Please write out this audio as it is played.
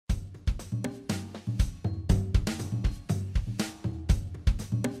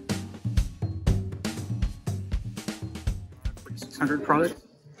600 product.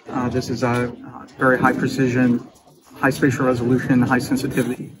 This is a very high precision, high spatial resolution, high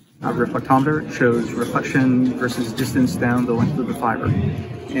sensitivity reflectometer. It shows reflection versus distance down the length of the fiber.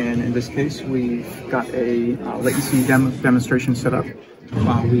 And in this case, we've got a latency demonstration set up.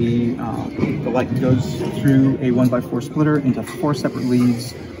 The light goes through a 1x4 splitter into 4 separate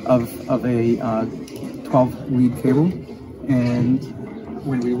leads of a 12 lead cable. And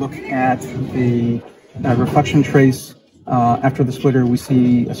when we look at the reflection trace after the splitter, we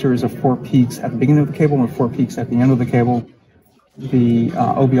see a series of 4 peaks at the beginning of the cable and 4 peaks at the end of the cable. The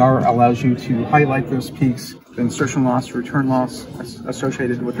OBR allows you to highlight those peaks, the insertion loss, return loss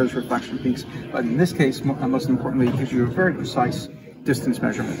associated with those reflection peaks. But in this case, most importantly, it gives you a very precise distance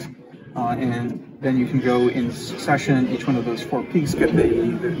measurement. And then you can go in succession, each one of those 4 peaks, get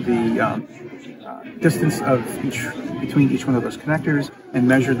the distance between each one of those connectors, and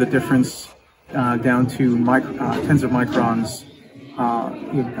measure the difference down to tens of microns.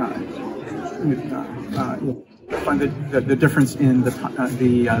 Find the difference in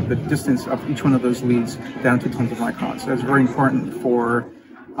the distance of each one of those leads down to tens of microns. So that's very important for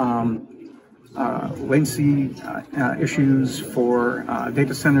latency issues, for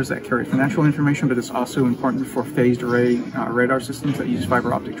data centers that carry financial information, but it's also important for phased array radar systems that use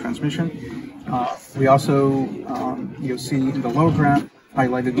fiber optic transmission. We also, you'll see in the lower graph,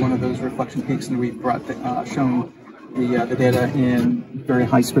 highlighted one of those reflection peaks, and we've shown the data in very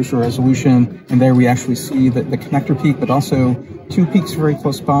high spatial resolution, and there we actually see the connector peak, but also 2 peaks very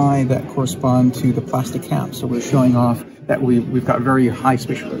close by that correspond to the plastic cap. So we're showing off that we've got very high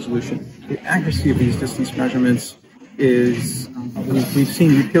spatial resolution. The accuracy of these distance measurements is, we've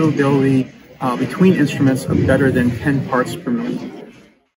seen repeatability between instruments of better than 10 parts per million.